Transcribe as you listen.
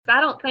I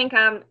don't think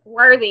I'm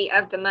worthy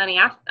of the money.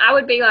 I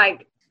would be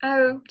like,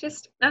 oh,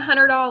 just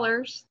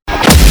 $100.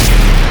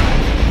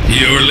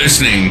 You're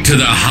listening to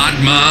the Hot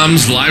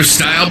Moms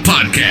Lifestyle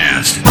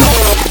Podcast.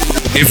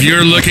 If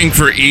you're looking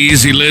for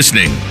easy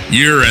listening,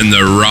 you're in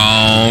the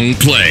wrong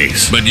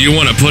place. But you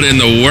want to put in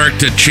the work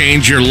to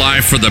change your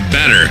life for the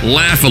better,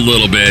 laugh a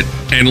little bit,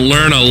 and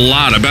learn a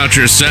lot about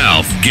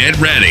yourself. Get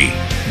ready.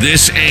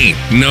 This ain't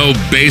no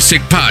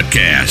basic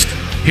podcast.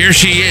 Here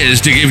she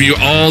is to give you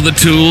all the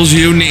tools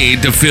you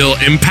need to feel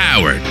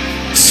empowered,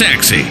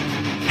 sexy,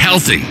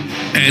 healthy,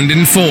 and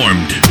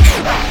informed.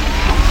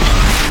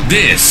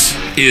 This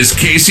is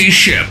Casey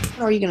Ship.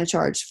 How are you going to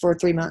charge for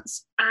 3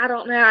 months? I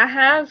don't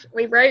know.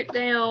 We wrote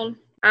down,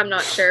 I'm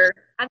not sure.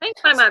 I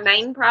think one of my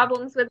main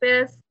problems with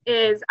this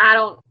is I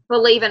don't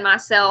believe in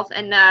myself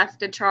enough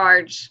to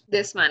charge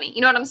this money.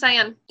 You know what I'm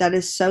saying? That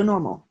is so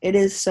normal. It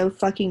is so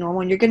fucking normal.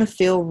 And you're going to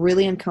feel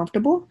really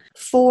uncomfortable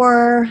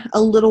for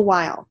a little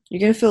while. You're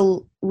going to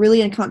feel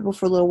really uncomfortable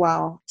for a little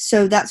while.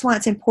 So that's why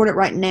it's important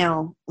right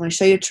now. I'm going to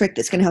show you a trick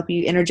that's going to help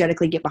you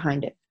energetically get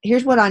behind it.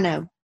 Here's what I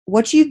know.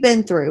 What you've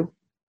been through,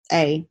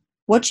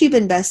 what you've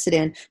invested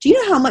in. Do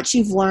you know how much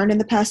you've learned in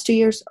the past 2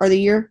 years or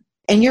the year?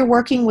 And you're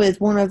working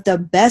with one of the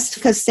best,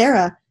 because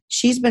Sarah,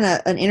 she's been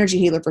an energy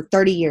healer for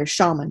 30 years,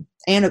 shaman.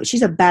 And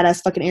she's a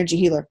badass fucking energy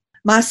healer.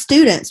 My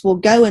students will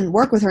go and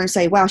work with her and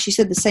say, wow, she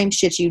said the same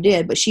shit you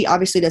did, but she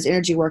obviously does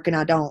energy work and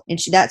I don't. And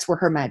that's where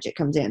her magic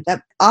comes in.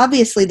 That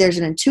obviously there's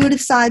an intuitive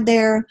side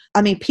there.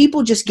 I mean,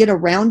 people just get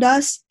around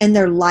us and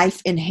their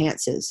life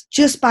enhances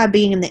just by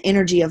being in the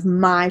energy of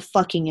my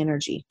fucking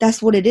energy.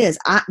 That's what it is.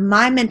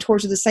 My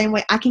mentors are the same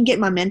way. I can get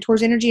my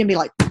mentor's energy and be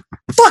like,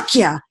 fuck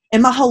yeah.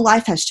 And my whole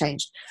life has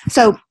changed.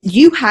 So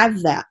you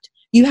have that.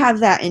 You have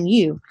that in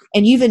you,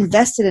 and you've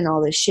invested in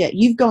all this shit.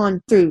 You've gone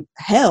through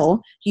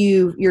hell.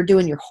 You're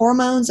doing your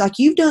hormones. Like,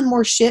 you've done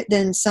more shit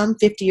than some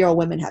 50-year-old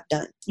women have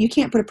done. You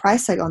can't put a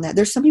price tag on that.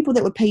 There's some people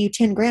that would pay you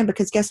 10 grand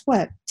because guess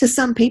what? To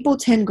some people,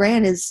 10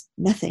 grand is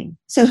nothing.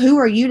 So who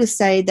are you to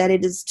say that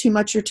it is too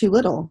much or too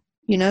little?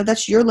 You know,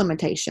 that's your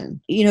limitation.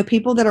 You know,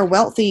 people that are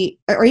wealthy,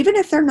 or even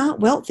if they're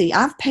not wealthy,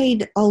 I've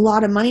paid a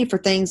lot of money for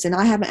things and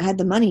I haven't had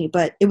the money,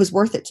 but it was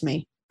worth it to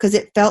me, because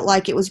it felt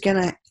like it was going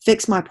to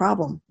fix my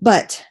problem.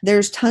 But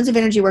there's tons of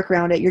energy work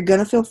around it. You're going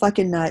to feel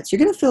fucking nuts. You're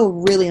going to feel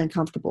really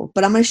uncomfortable.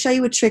 But I'm going to show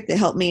you a trick that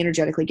helped me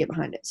energetically get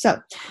behind it. So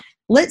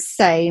let's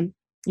say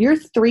you're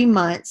 3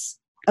 months.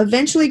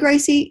 Eventually,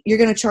 Gracie, you're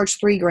going to charge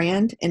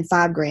 $3,000 and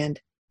 $5,000.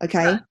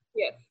 Okay?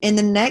 Yes. In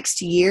the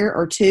next year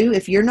or two,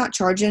 if you're not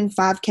charging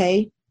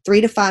 $5,000,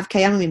 $3,000 to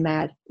 $5,000, I'm gonna be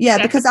mad. Yeah,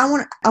 yes. Because I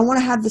want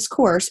to have this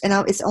course, and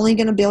it's only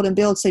going to build and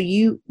build, so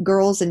you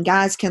girls and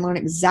guys can learn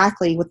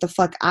exactly what the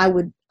fuck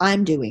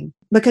I'm doing.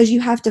 Because you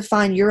have to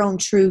find your own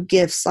true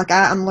gifts. Like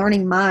I'm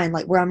learning mine,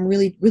 like where I'm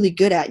really, really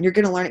good at, and you're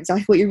going to learn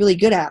exactly what you're really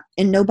good at,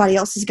 and nobody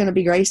else is going to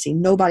be Gracie.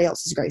 Nobody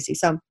else is Gracie.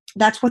 So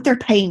that's what they're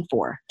paying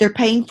for. They're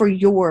paying for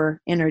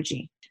your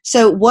energy.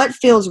 So what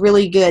feels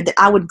really good that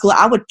I would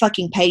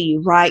fucking pay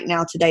you right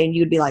now today, and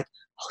you would be like,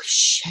 holy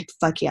shit,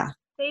 fuck yeah.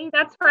 See,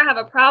 that's where I have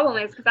a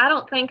problem is because I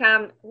don't think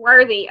I'm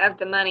worthy of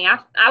the money.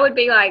 I would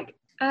be like,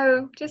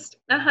 oh, just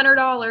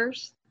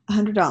 $100.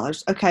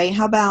 $100. Okay.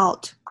 How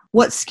about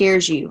what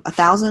scares you?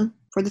 1,000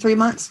 for the 3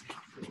 months?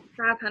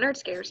 500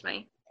 scares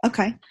me.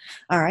 Okay.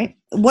 All right.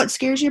 What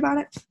scares you about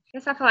it? I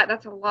guess I feel like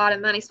that's a lot of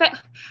money.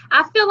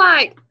 I feel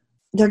like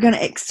they're going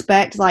to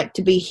expect like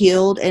to be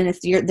healed. And if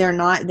they're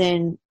not,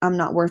 then I'm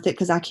not worth it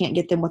because I can't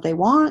get them what they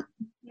want.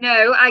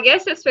 No, I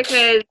guess it's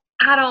because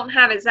I don't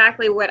have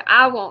exactly what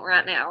I want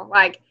right now.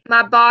 Like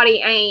my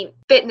body ain't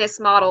fitness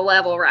model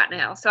level right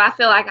now. So I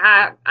feel like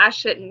I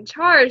shouldn't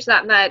charge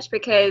that much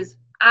because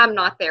I'm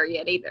not there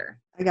yet either.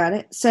 I got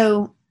it.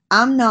 So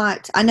I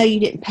know you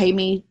didn't pay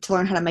me to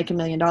learn how to make $1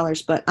 million,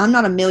 but I'm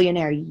not a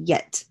millionaire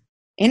yet.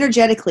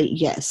 Energetically,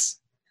 yes.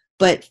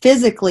 But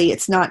physically,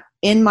 it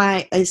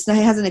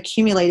hasn't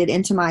accumulated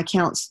into my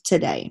accounts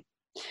today.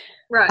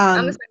 Right.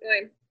 I'm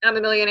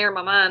a millionaire in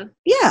my mind.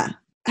 Yeah.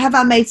 Have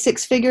I made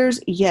 6 figures?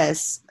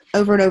 Yes.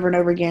 Over and over and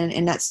over again.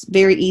 And that's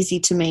very easy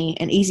to me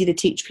and easy to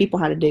teach people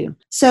how to do.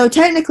 So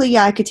technically,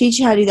 yeah, I could teach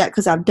you how to do that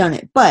because I've done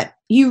it. But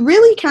you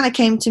really kind of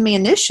came to me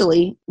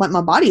initially like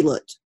my body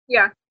looked.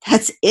 Yeah.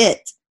 That's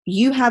it.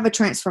 You have a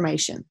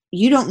transformation.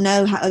 You don't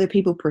know how other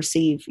people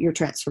perceive your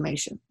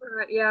transformation.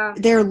 Yeah.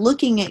 They're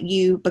looking at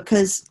you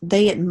because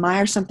they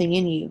admire something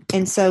in you.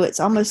 And so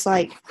it's almost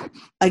like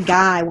a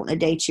guy wanting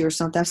to date you or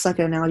something. That's like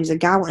an analogy. A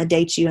guy wanting to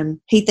date you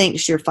and he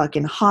thinks you're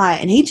fucking hot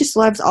and he just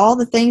loves all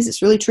the things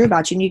that's really true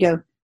about you. And you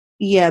go,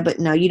 yeah, but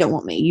no, you don't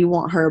want me. You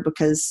want her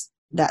because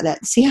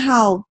that see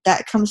how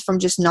that comes from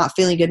just not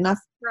feeling good enough?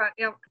 Right.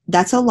 Yeah.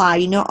 That's a lie.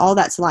 You know, all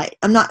that's a lie.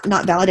 I'm not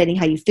validating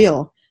how you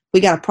feel. We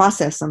got to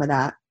process some of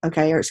that.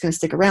 Okay. Or it's going to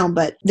stick around.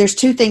 But there's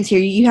 2 things here.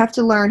 You have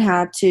to learn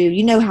how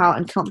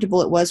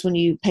uncomfortable it was when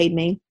you paid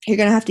me. You're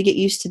going to have to get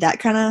used to that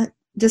kind of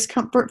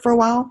discomfort for a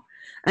while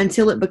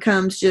until it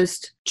becomes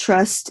just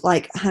trust.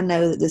 Like, I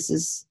know that this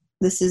is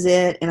this is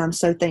it, and I'm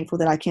so thankful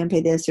that I can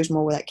pay this. There's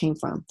more where that came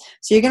from.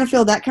 So you're going to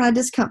feel that kind of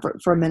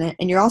discomfort for a minute,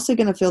 and you're also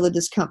going to feel the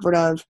discomfort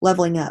of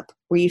leveling up,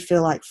 where you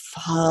feel like,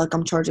 fuck,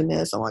 I'm charging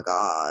this. Oh my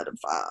God,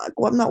 fuck,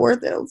 well, I'm not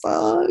worth it. Oh,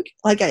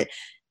 fuck.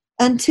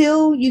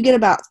 Until you get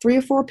about 3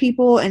 or 4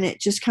 people, and it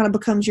just kind of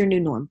becomes your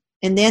new norm.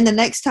 And then the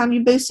next time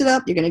you boost it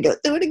up, you're going to go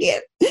through it again.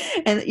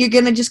 And you're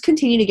going to just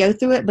continue to go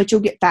through it, but you'll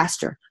get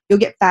faster. You'll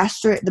get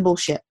faster at the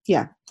bullshit.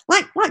 Yeah.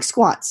 Like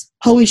squats.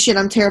 Holy shit,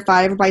 I'm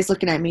terrified. Everybody's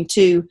looking at me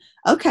too.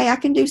 Okay, I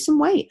can do some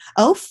weight.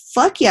 Oh,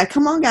 fuck yeah.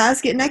 Come on, guys.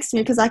 Get next to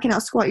me because I can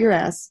out squat your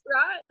ass.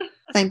 Right.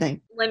 Same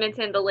thing.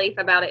 Limiting belief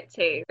about it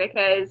too,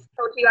 because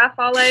I told you I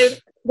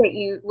followed that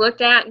you looked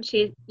at, and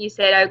you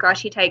said, oh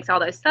gosh, she takes all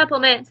those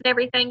supplements and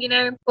everything, you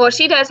know. Well,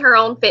 she does her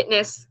own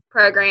fitness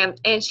program,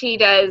 and she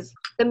does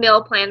the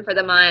meal plan for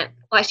the month.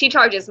 Like, she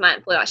charges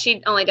monthly. Like,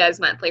 she only does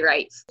monthly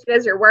rates. She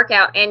does your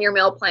workout and your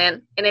meal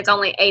plan, and it's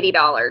only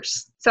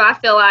 $80. So I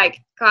feel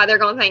like, God, they're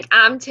going to think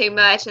I'm too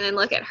much, and then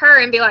look at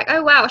her and be like,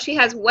 oh, wow, she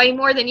has way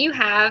more than you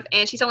have,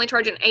 and she's only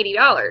charging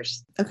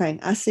 $80. Okay,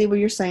 I see what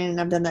you're saying,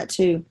 and I've done that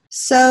too.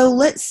 So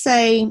let's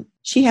say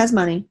she has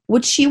money.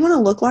 Would she want to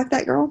look like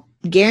that girl?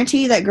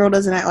 Guarantee that girl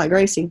doesn't act like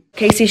Gracie.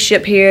 Casey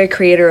Shipp here,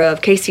 creator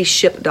of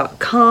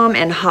CaseyShipp.com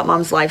and Hot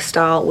Moms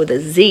Lifestyle with a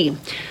Z.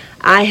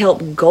 I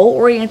help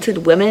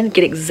goal-oriented women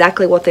get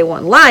exactly what they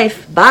want in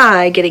life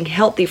by getting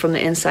healthy from the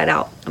inside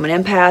out. I'm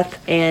an empath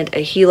and a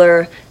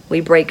healer.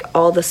 We break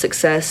all the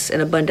success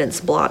and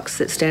abundance blocks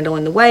that stand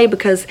along the way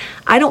because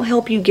I don't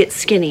help you get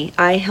skinny.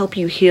 I help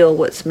you heal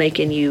what's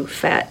making you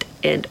fat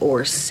and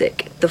or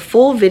sick. The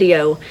full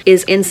video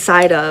is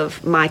inside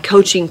of my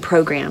coaching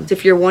program.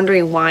 If you're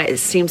wondering why it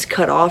seems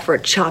cut off or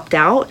chopped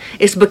out,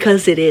 it's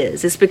because it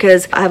is. It's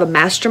because I have a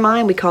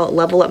mastermind. We call it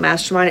Level Up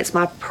Mastermind. It's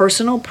my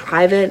personal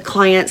private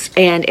clients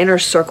and inner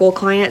circle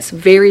clients.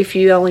 Very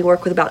few. I only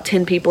work with about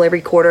 10 people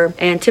every quarter.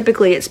 And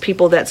typically it's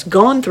people that's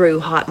gone through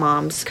Hot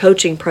Moms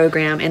coaching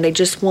program and they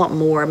just want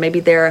more.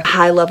 Maybe they're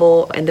high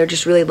level and they're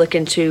just really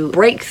looking to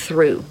break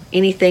through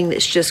anything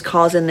that's just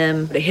causing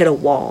them to hit a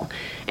wall.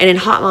 And in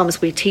Hot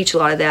Moms, we teach a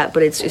lot of that,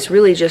 but it's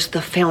really just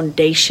the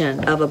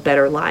foundation of a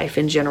better life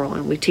in general.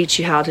 And we teach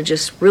you how to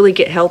just really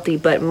get healthy,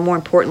 but more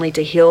importantly,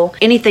 to heal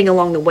anything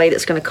along the way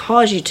that's going to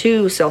cause you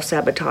to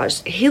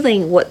self-sabotage.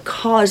 Healing what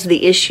caused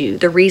the issue,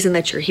 the reason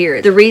that you're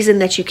here, the reason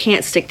that you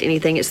can't stick to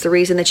anything. It's the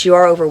reason that you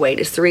are overweight.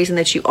 It's the reason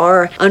that you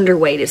are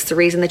underweight. It's the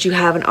reason that you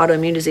have an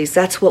autoimmune disease.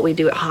 That's what we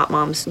do at Hot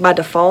Moms. By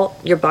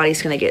default, your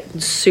body's going to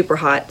get super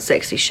hot,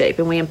 sexy shape,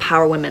 and we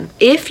empower women.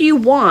 If you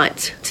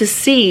want to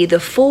see the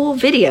full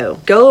video,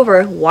 go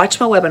over, watch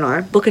my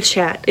webinar, book a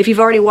chat. If you've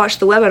already watched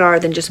the webinar,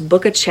 then just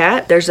book a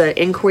chat. There's an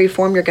inquiry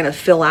form you're going to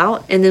fill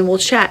out, and then we'll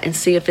chat and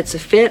see if it's a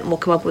fit, and we'll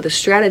come up with a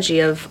strategy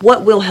of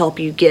what will help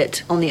you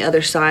get on the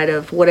other side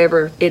of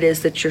whatever it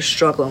is that you're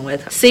struggling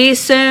with. See you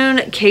soon.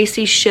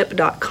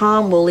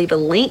 CaseyShipp.com. We'll leave a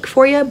link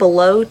for you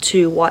below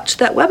to watch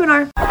that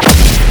webinar.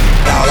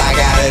 All I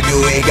gotta do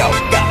is go,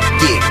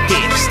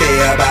 get,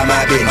 stay about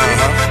my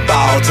business,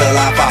 ball till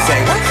I fall,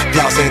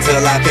 floss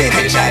until I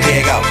finish,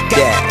 here go,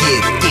 get,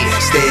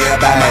 stay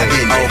about my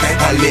business,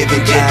 I live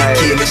in Jenny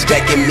Killing,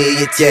 stacking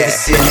millions to the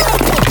ceiling.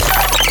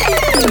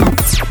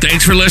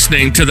 Thanks for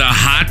listening to the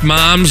Hot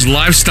Moms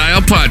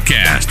Lifestyle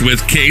Podcast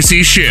with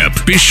Casey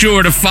Shipp. Be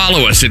sure to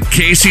follow us at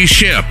Casey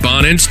Shipp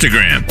on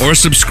Instagram or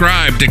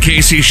subscribe to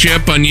Casey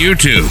Shipp on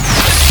YouTube.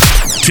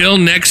 Till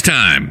next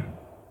time.